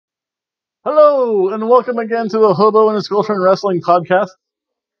Hello, and welcome again to the Hobo and his Girlfriend Wrestling Podcast,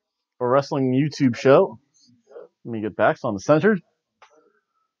 or wrestling YouTube show. Let me get back so I'm centered.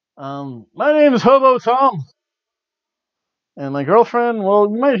 My name is Hobo Tom, and my girlfriend,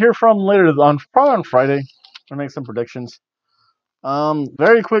 well, you might hear from later probably on Friday. I'll make some predictions.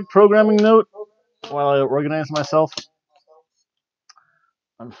 Very quick programming note while I organize myself.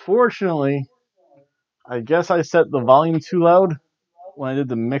 Unfortunately, I guess I set the volume too loud when I did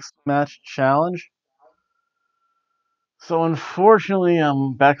the mixed match challenge. So unfortunately,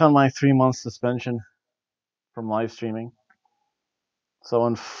 I'm back on my 3-month suspension from live streaming. So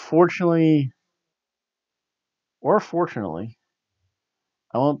unfortunately, or fortunately,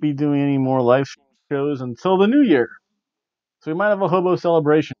 I won't be doing any more live shows until the new year. So we might have a Hobo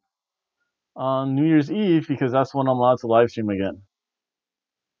celebration on New Year's Eve because that's when I'm allowed to live stream again.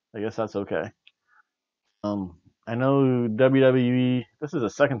 I guess that's okay. I know WWE. This is the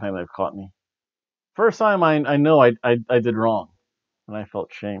second time they've caught me. First time I know I did wrong, and I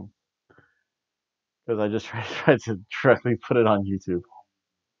felt shame because I just tried to directly put it on YouTube.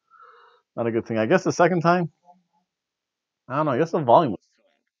 Not a good thing. I guess the second time, I don't know. I guess the volume was.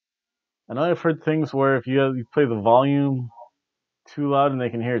 I know I've heard things where if you play the volume too loud and they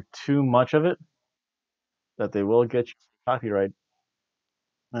can hear too much of it, that they will get you copyright.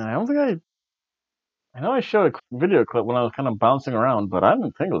 And I don't think I know I showed a video clip when I was kind of bouncing around, but I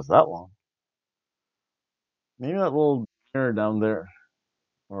didn't think it was that long. Maybe that little mirror down there,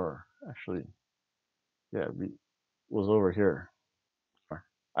 or actually, yeah, was over here.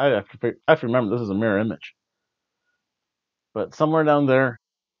 I have to remember this is a mirror image, but somewhere down there.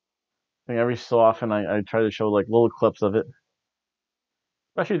 I think every so often I try to show like little clips of it,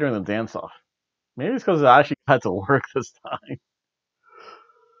 especially during the dance off. Maybe it's because I actually had to work this time.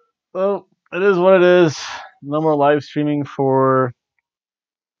 So it is what it is. No more live streaming for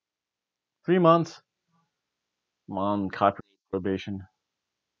 3 months. I'm on copyright probation.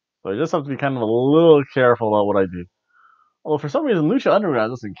 So I just have to be kind of a little careful about what I do. Although for some reason Lucha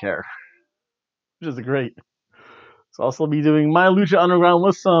Underground doesn't care, which is great. So I'll also be doing my Lucha Underground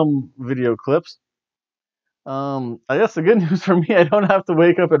with some video clips. I guess the good news for me, I don't have to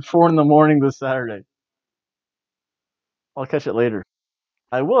wake up at 4 in the morning this Saturday. I'll catch it later.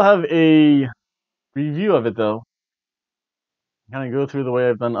 I will have a review of it though. Kind of go through the way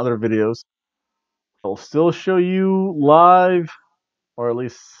I've done other videos. I'll still show you live, or at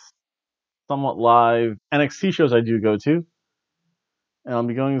least somewhat live, NXT shows I do go to. And I'll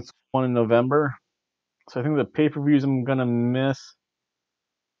be going to one in November. So I think the pay-per-views I'm going to miss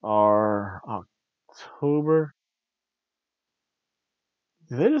are October.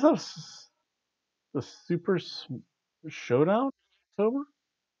 Do they just have the Super Showdown October?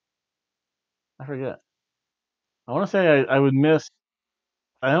 I forget. I want to say I would miss.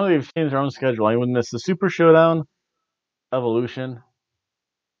 I know they've changed their own schedule. I would miss the Super Showdown, Evolution.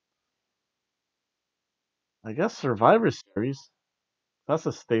 I guess Survivor Series. That's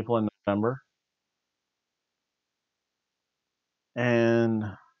a staple in November. And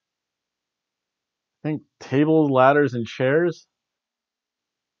I think tables, ladders, and chairs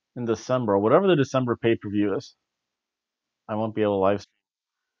in December, or whatever the December pay-per-view is. I won't be able to live stream.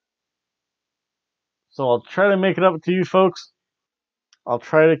 So I'll try to make it up to you folks. I'll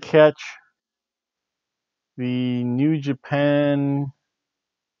try to catch the New Japan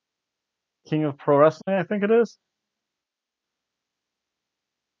King of Pro Wrestling, I think it is.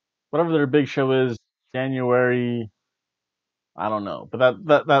 Whatever their big show is, January, I don't know. But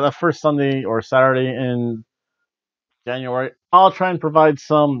that first Sunday or Saturday in January, I'll try and provide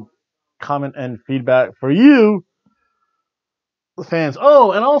some comment and feedback for you, the fans.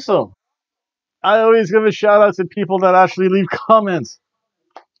 Oh, and also, I always give a shout out to people that actually leave comments.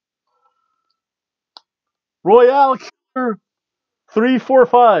 Royale Killer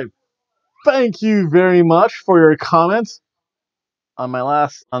 345. Thank you very much for your comments on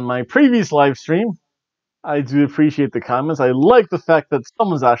my previous live stream. I do appreciate the comments. I like the fact that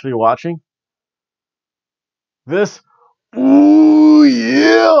someone's actually watching. This ooh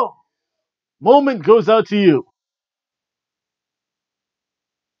yeah moment goes out to you.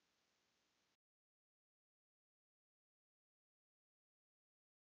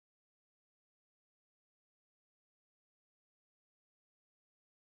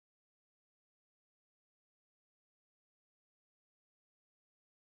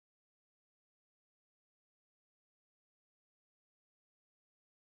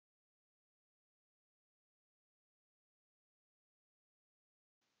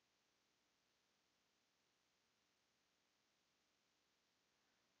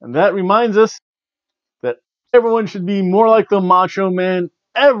 And that reminds us that everyone should be more like the Macho Man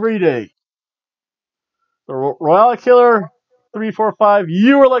every day. The Royale Killer 345.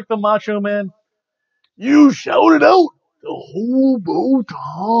 You were like the Macho Man. You shouted out the Hobo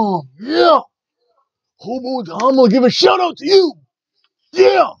Tom. Yeah. Hobo Tom will give a shout out to you.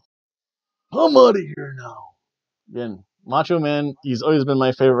 Yeah. I'm out of here now. Again, Macho Man, he's always been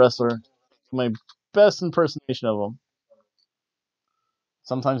my favorite wrestler. My best impersonation of him.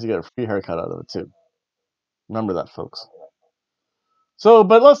 Sometimes you get a free haircut out of it too. Remember that, folks. So,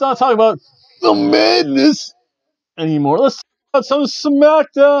 but let's not talk about the madness anymore. Let's talk about some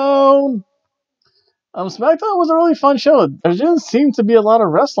Smackdown. Smackdown was a really fun show. There didn't seem to be a lot of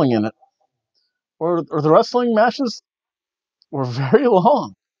wrestling in it, or the wrestling matches were very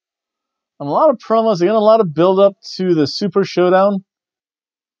long. A lot of promos, again, a lot of build up to the Super Showdown.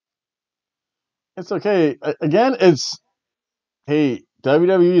 It's okay. Again, it's hey,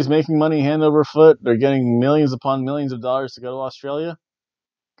 WWE is making money hand over foot. They're getting millions upon millions of dollars to go to Australia.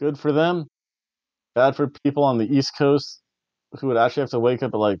 Good for them. Bad for people on the East Coast who would actually have to wake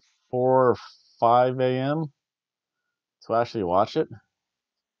up at like 4 or 5 a.m. to actually watch it.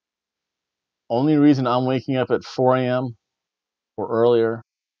 Only reason I'm waking up at 4 a.m. or earlier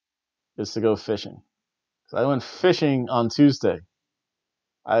is to go fishing. I went fishing on Tuesday.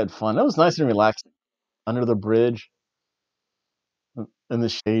 I had fun. It was nice and relaxing. Under the bridge, in the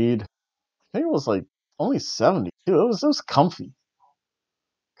shade. I think it was like only 72. It was comfy.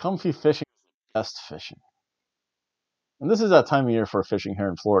 Comfy fishing is the best fishing. And this is that time of year for fishing here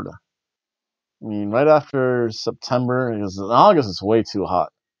in Florida. I mean, right after September, because in August it's way too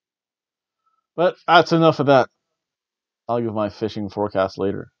hot. But that's enough of that. I'll give my fishing forecast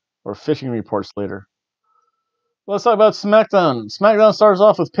later, or fishing reports later. Let's talk about SmackDown. SmackDown starts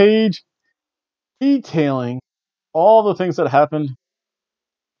off with Paige detailing all the things that happened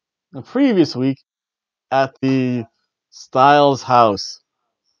the previous week at the Styles house.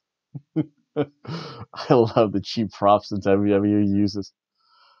 I love the cheap props that WWE uses.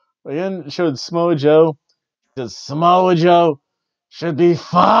 Again, it showed Samoa Joe. It says Samoa Joe should be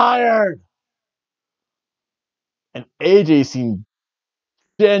fired. And AJ seemed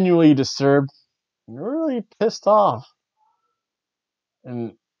genuinely disturbed and really pissed off.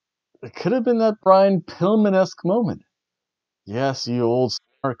 And it could have been that Brian Pillman-esque moment. Yes, you old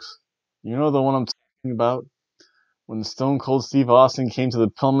smarks. You know the one I'm talking about. When Stone Cold Steve Austin came to the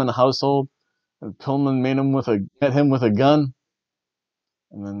Pillman household, and Pillman met him with a gun,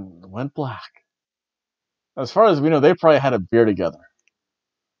 and then went black. As far as we know, they probably had a beer together,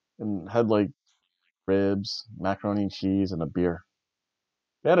 and had like ribs, macaroni and cheese, and a beer.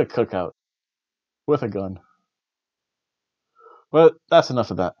 They had a cookout with a gun. But that's enough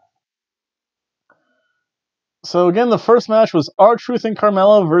of that. So again, the first match was R-Truth and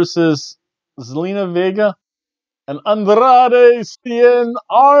Carmella versus Zelina Vega and Andrade Cien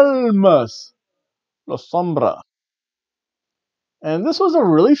Almas, La Sombra. And this was a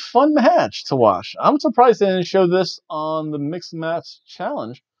really fun match to watch. I'm surprised they didn't show this on the Mixed Match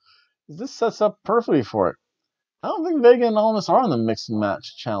Challenge. This sets up perfectly for it. I don't think Vega and Almas are on the Mixed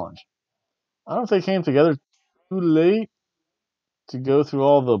Match Challenge. I don't know if they came together too late to go through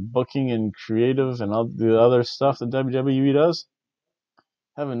all the booking and creative and all the other stuff that WWE does.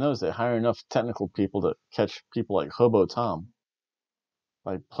 Heaven knows they hire enough technical people to catch people like Hobo Tom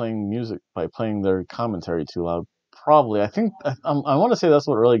by playing music, by playing their commentary too loud. Probably. I want to say that's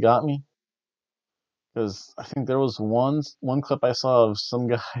what really got me. Because I think there was one clip I saw of some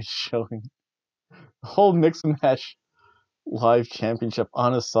guy showing the whole mixed match live championship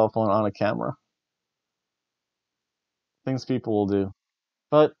on his cell phone on a camera. Things people will do.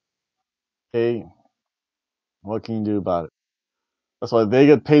 But, hey, what can you do about it? That's why they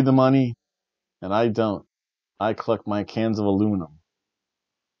get paid the money, and I don't. I collect my cans of aluminum.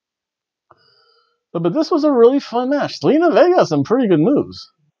 But this was a really fun match. Zelina Vega has some pretty good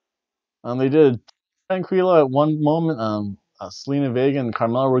moves. They did Tranquilo at one moment. Zelina Vega and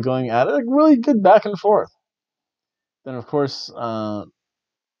Carmella were going at it. Like, really good back and forth. Then, of course,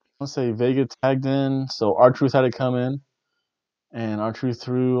 let's say Vega tagged in, so R-Truth had to come in. And R-Truth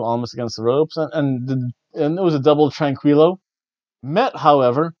threw almost against the ropes. And it was a double Tranquilo. Met,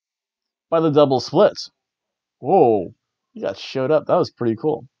 however, by the double splits. Whoa. He got showed up. That was pretty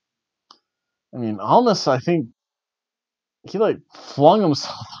cool. I mean, Almas, I think, he like flung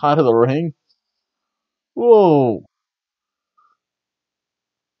himself out of the ring. Whoa.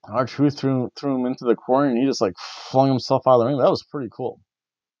 R-Truth threw him into the corner and he just like flung himself out of the ring. That was pretty cool.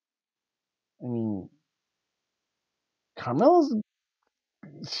 I mean, Carmella's,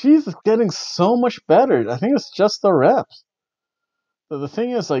 she's getting so much better. I think it's just the reps. But the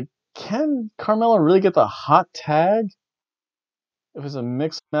thing is, like, can Carmella really get the hot tag if it's a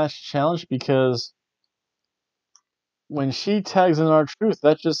mixed match challenge? Because when she tags in R-Truth,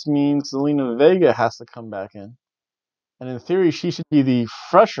 that just means Zelina Vega has to come back in. And in theory, she should be the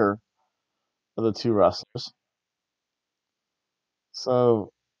fresher of the two wrestlers.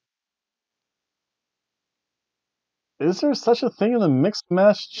 So, is there such a thing in the Mixed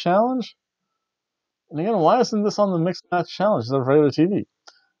Match Challenge? And again, why isn't this on the Mixed Match Challenge instead of regular TV?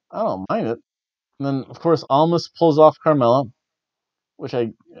 I don't mind it. And then, of course, Almas pulls off Carmella, which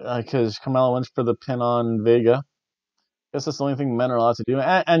because Carmella went for the pin on Vega. I guess that's the only thing men are allowed to do,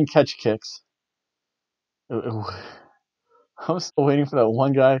 and catch kicks. I'm still waiting for that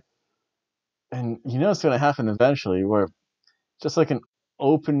one guy, and you know it's going to happen eventually, where just like an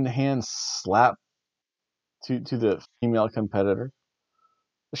open hand slap to the female competitor.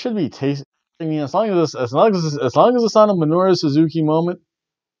 It should be taste. I mean, as long as it's not a Minoru Suzuki moment,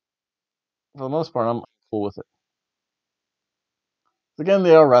 for the most part, I'm cool with it. Again,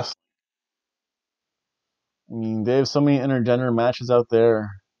 they are wrestling. I mean, they have so many intergender matches out there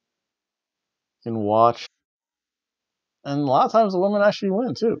you can watch, and a lot of times the women actually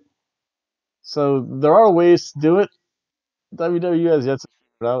win too. So there are ways to do it. WWE has yet to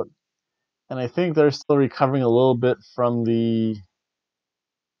figure it out, and I think they're still recovering a little bit from the,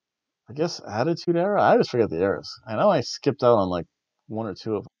 I guess, Attitude Era. I always forget the eras. I know I skipped out on like one or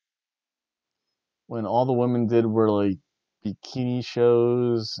two of them when all the women did were like bikini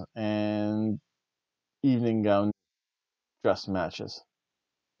shows and evening gown dress matches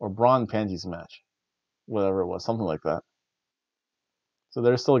or brawn panties match, whatever it was, something like that. So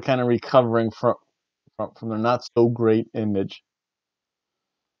they're still kind of recovering from their not so great image.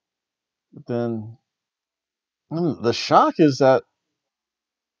 But then the shock is that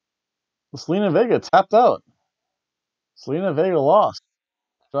Selena Vega tapped out. Selena Vega lost.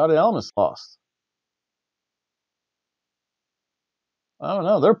 Andrade Almas lost. I don't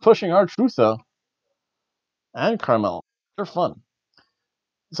know. They're pushing R-Truth though, and Carmel. They're fun.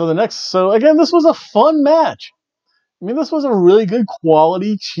 So again, this was a fun match. I mean, this was a really good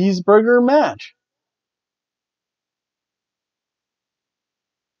quality cheeseburger match.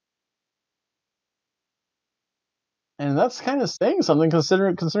 And that's kind of saying something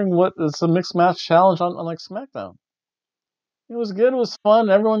considering what it's a mixed match challenge on like Smackdown. It was good. It was fun.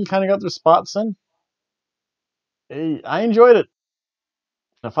 Everyone kind of got their spots in. Hey, I enjoyed it.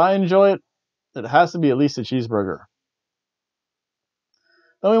 If I enjoy it, it has to be at least a cheeseburger.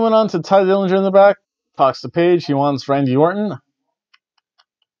 Then we went on to Ty Dillinger in the back. Talks to Paige. He wants Randy Orton.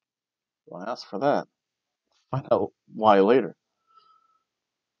 Well, I asked for that. Find out why later.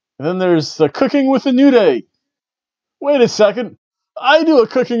 And then there's the Cooking with the New Day. Wait a second. I do a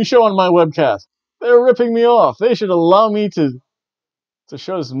cooking show on my webcast. They're ripping me off. They should allow me to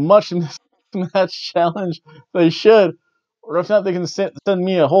show as much in this match challenge. They should. Or if not, they can send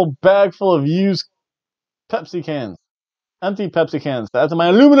me a whole bag full of used Pepsi cans. Empty Pepsi cans to add to my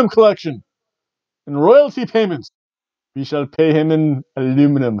aluminum collection. And royalty payments. We shall pay him in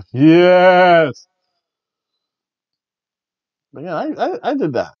aluminum. Yes! But yeah, I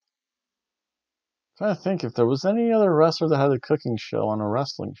did that. I'm trying to think if there was any other wrestler that had a cooking show on a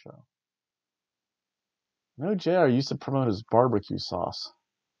wrestling show. No, JR used to promote his barbecue sauce.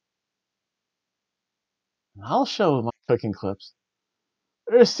 I'll show my cooking clips.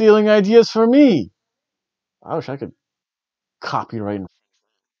 They're stealing ideas from me. I wish I could copyright.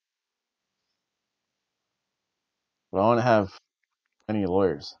 But I want to have any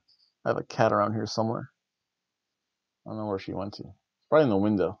lawyers. I have a cat around here somewhere. I don't know where she went to. Probably in the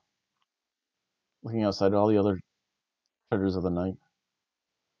window. Looking outside at all the other treasures of the night.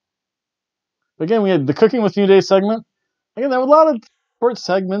 But again, we had the Cooking with New Day segment. Again, there were a lot of short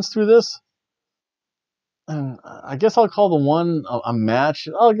segments through this. And I guess I'll call the one a match.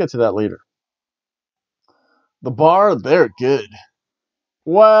 I'll get to that later. The Bar, they're good.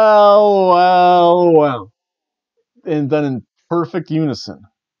 Well. And done in perfect unison.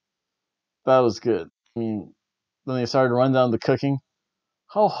 That was good. I mean, then they started to run down the cooking.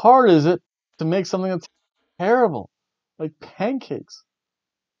 How hard is it to make something that's terrible? Like pancakes.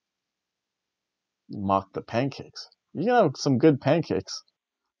 Mock the pancakes. You can have some good pancakes.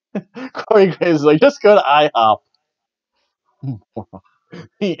 Corey Graves is like, just go to IHOP.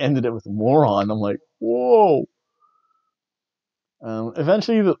 He ended it with moron. I'm like, whoa.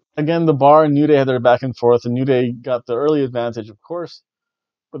 Eventually, again, the Bar and New Day had their back and forth, and New Day got the early advantage, of course.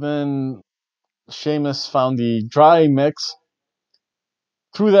 But then Sheamus found the dry mix,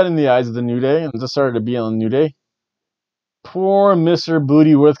 threw that in the eyes of the New Day, and just started to be on the New Day. Poor Mr.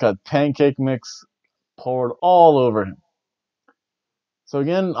 Bootyworth got pancake mix poured all over him. So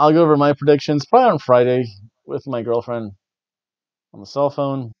again, I'll go over my predictions probably on Friday with my girlfriend on the cell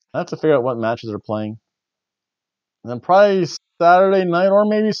phone. I have to figure out what matches are playing. And then probably Saturday night or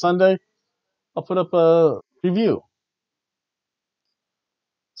maybe Sunday, I'll put up a review.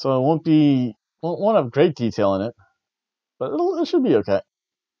 So it won't have great detail in it, but it should be okay.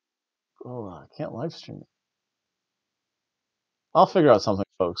 Oh, I can't live stream it. I'll figure out something,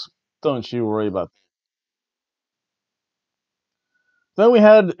 folks. Don't you worry about that. Then we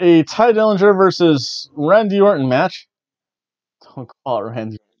had a Ty Dillinger versus Randy Orton match. Don't call it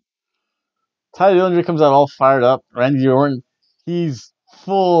Randy. Ty Dillinger comes out all fired up. Randy Orton, he's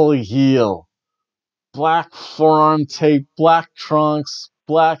full heel. Black forearm tape, black trunks,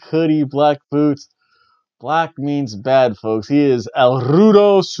 black hoodie, black boots. Black means bad, folks. He is El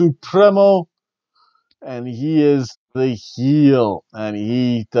Rudo Supremo, and he is the heel. And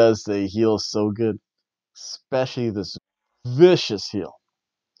he does the heel so good, especially this vicious heel.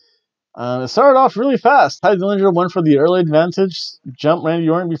 It started off really fast. Ty Dillinger went for the early advantage, jumped Randy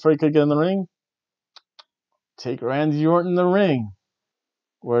Orton before he could get in the ring. Take Randy Orton in the ring,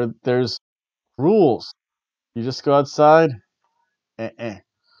 where there's rules. You just go outside.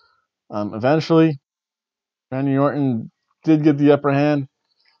 Eventually, Randy Orton did get the upper hand,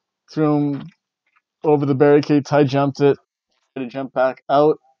 threw him over the barricade. Ty jumped it, tried to jump back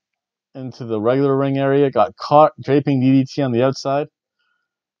out into the regular ring area, got caught draping DDT on the outside.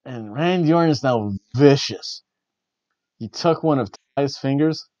 And Randy Orton is now vicious. He took one of Ty's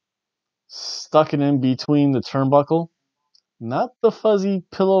fingers, stuck it in between the turnbuckle, not the fuzzy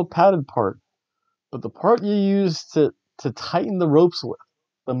pillow padded part, but the part you use to tighten the ropes with,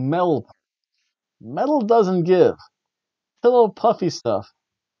 the metal part. Metal doesn't give. Pillow puffy stuff,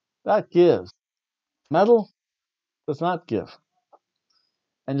 that gives. Metal does not give.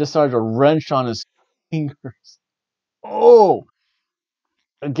 And just started to wrench on his fingers. Oh!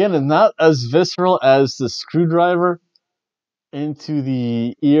 Again, it's not as visceral as the screwdriver into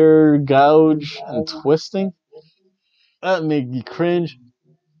the ear gouge and twisting. That made me cringe.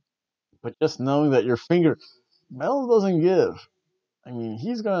 But just knowing that your finger, metal doesn't give. I mean,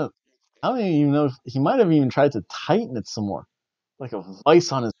 I don't even know if he might have even tried to tighten it some more. Like a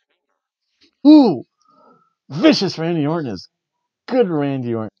vice on his. Ooh! Vicious Randy Orton is good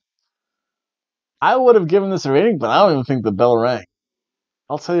Randy Orton. I would have given this a rating, but I don't even think the bell rang.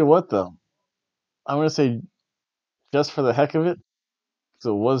 I'll tell you what, though. I'm going to say, just for the heck of it, because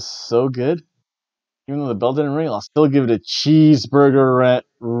it was so good, even though the bell didn't ring, I'll still give it a cheeseburger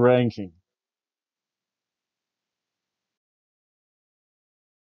ranking.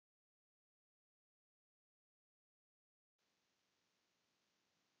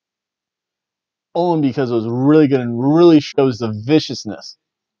 Only because it was really good and really shows the viciousness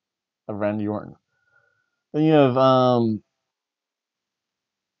of Randy Orton. Then you have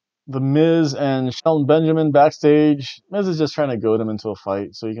The Miz and Shelton Benjamin backstage. Miz is just trying to goad him into a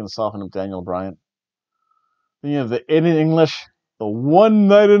fight so he can soften up Daniel Bryan. Then you have the Aiden English, the one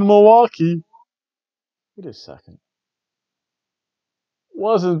night in Milwaukee. Wait a second.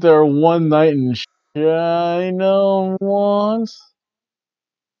 Wasn't there one night in China once?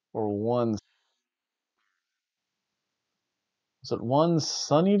 Or one. Was it one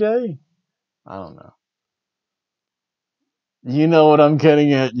sunny day? I don't know. You know what I'm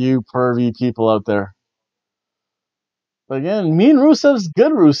getting at, you pervy people out there. But again, me and Rusev's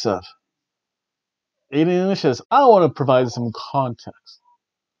good Rusev. Aiden English says, I want to provide some context.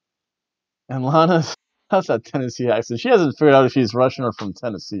 And Lana has that Tennessee accent. She hasn't figured out if she's Russian or from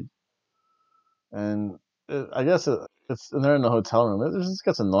Tennessee. And I guess and they're in the hotel room. It just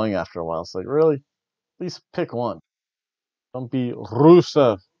gets annoying after a while. It's like, really? At least pick one. Don't be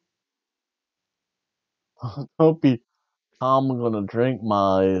Rusev. Don't be, I'm going to drink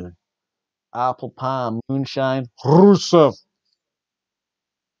my apple pie moonshine. Rusev.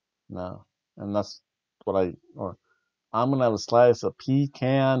 No. And that's what or I'm going to have a slice of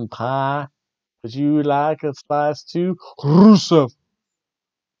pecan pie. Would you like a slice too? Rusev.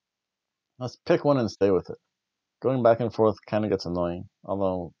 Let's pick one and stay with it. Going back and forth kind of gets annoying.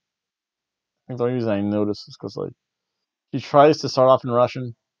 Although, I think the only reason I notice is because, like, he tries to start off in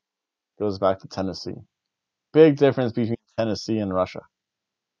Russian, goes back to Tennessee. Big difference between Tennessee and Russia.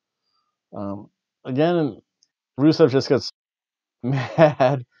 Again, Rusev just gets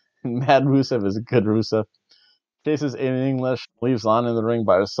mad. Mad Rusev is good Rusev. Chases Aiden English, leaves Lana in the ring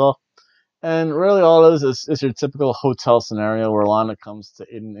by herself. And really all it is your typical hotel scenario where Lana comes to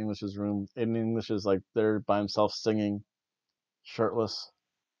Aiden English's room. Aiden English is like there by himself singing, shirtless,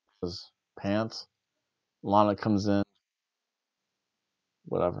 his pants. Lana comes in,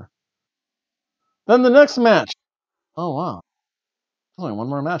 whatever. Then the next match. Oh, wow. There's only one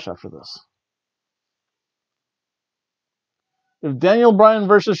more match after this. We have Daniel Bryan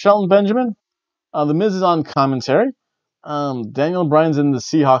versus Shelton Benjamin. The Miz is on commentary. Daniel Bryan's in the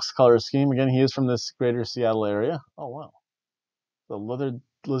Seahawks color scheme. Again, he is from this greater Seattle area. Oh, wow. The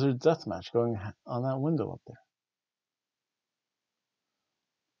lizard death match going on that window up there.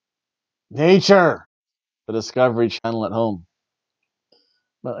 Nature! The Discovery Channel at home.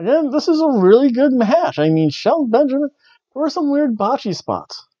 But again, this is a really good match. I mean, Shelton Benjamin, there were some weird botchy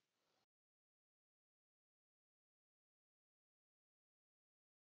spots.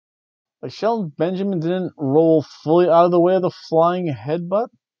 Like, Shelton Benjamin didn't roll fully out of the way of the flying headbutt,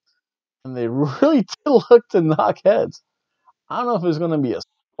 and they really did look to knock heads. I don't know if it was going to be a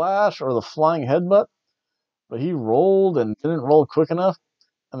splash or the flying headbutt, but he rolled and didn't roll quick enough,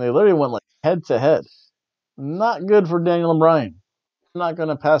 and they literally went like head to head. Not good for Daniel Bryan. Not going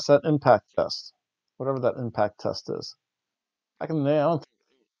to pass that impact test, whatever that impact test is. Back in the day, I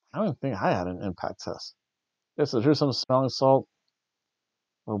don't think I had an impact test. Yes, so here's some smelling salt.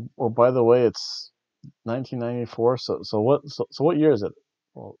 Well, by the way, it's 1994. So what year is it?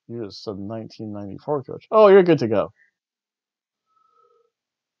 Well, you just said 1994, Coach. Oh, you're good to go.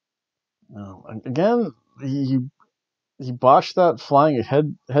 Again, he botched that flying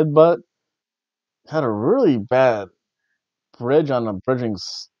headbutt. Had a really bad bridge on a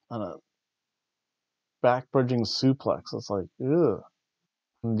back bridging suplex. It's like, ugh.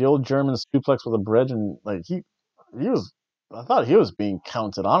 And the old German suplex with a bridge, and like he was. I thought he was being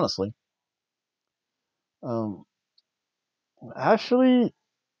counted, honestly. Actually,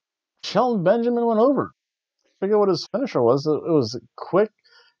 Shelton Benjamin went over. I forget what his finisher was. It was quick,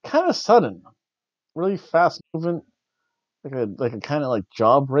 kind of sudden, really fast movement, like a kind of like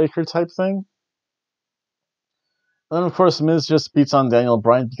jawbreaker type thing. And then of course Miz just beats on Daniel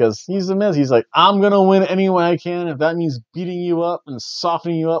Bryan because he's the Miz. He's like, I'm gonna win any way I can. If that means beating you up and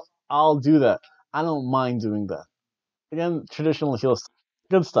softening you up, I'll do that. I don't mind doing that. Again, traditional heel stuff.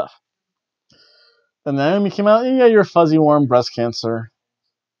 Good stuff. Then Naomi came out, yeah, your fuzzy warm breast cancer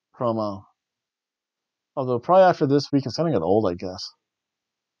promo. Although probably after this week it's gonna get old, I guess.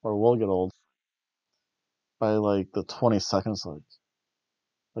 Or will get old. By like the 20 seconds, like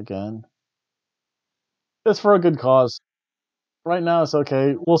again. It's for a good cause. Right now it's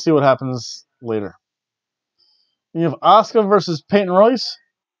okay. We'll see what happens later. You have Asuka versus Peyton Royce.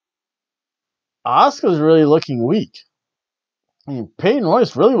 Asuka's really looking weak. I mean, Peyton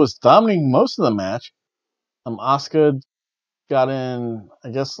Royce really was dominating most of the match. Asuka got in, I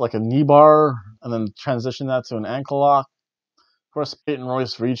guess, like a knee bar, and then transitioned that to an ankle lock. Of course, Peyton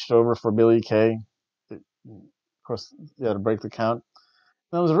Royce reached over for Billie Kay. Of course, you had to break the count.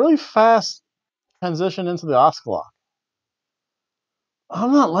 And it was a really fast transition into the Asuka lock.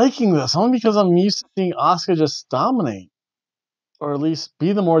 I'm not liking this, only because I'm used to seeing Asuka just dominate, or at least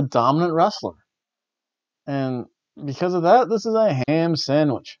be the more dominant wrestler. And because of that, this is a ham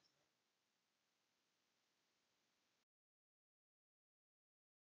sandwich.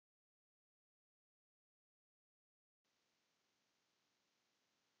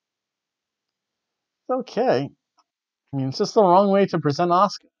 It's okay. I mean, it's just the wrong way to present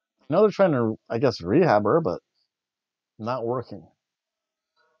Asuka. I know they're trying to, I guess, rehab her, but not working.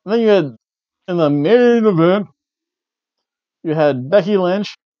 And then you had, in the main event, you had Becky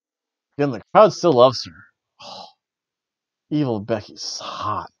Lynch. Again, the crowd still loves her. Oh, evil Becky's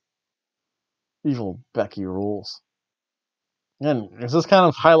hot. Evil Becky rules. And it's just kind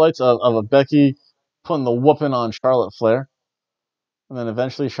of highlights of a Becky putting the whooping on Charlotte Flair. And then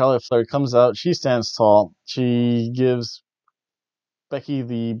eventually Charlotte Flair comes out. She stands tall. She gives Becky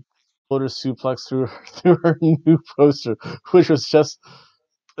the floater suplex through her new poster, which was just,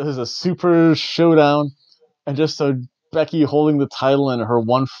 it was a super showdown. And just so Becky holding the title in her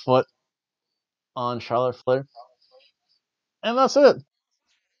 1 foot on Charlotte Flair. And that's it. That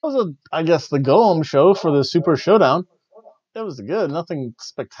was, I guess, the go-home show for the Super Showdown. It was good. Nothing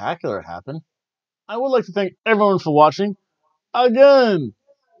spectacular happened. I would like to thank everyone for watching. Again,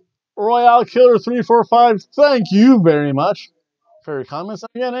 Royale Killer 345. Thank you very much for your comments.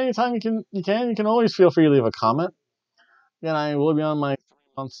 Again, anytime you can always feel free to leave a comment. Again, I will be on my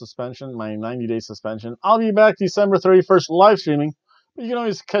 3-month suspension, my 90-day suspension. I'll be back December 31st live streaming. But you can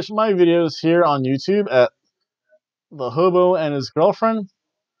always catch my videos here on YouTube at The Hobo and His Girlfriend.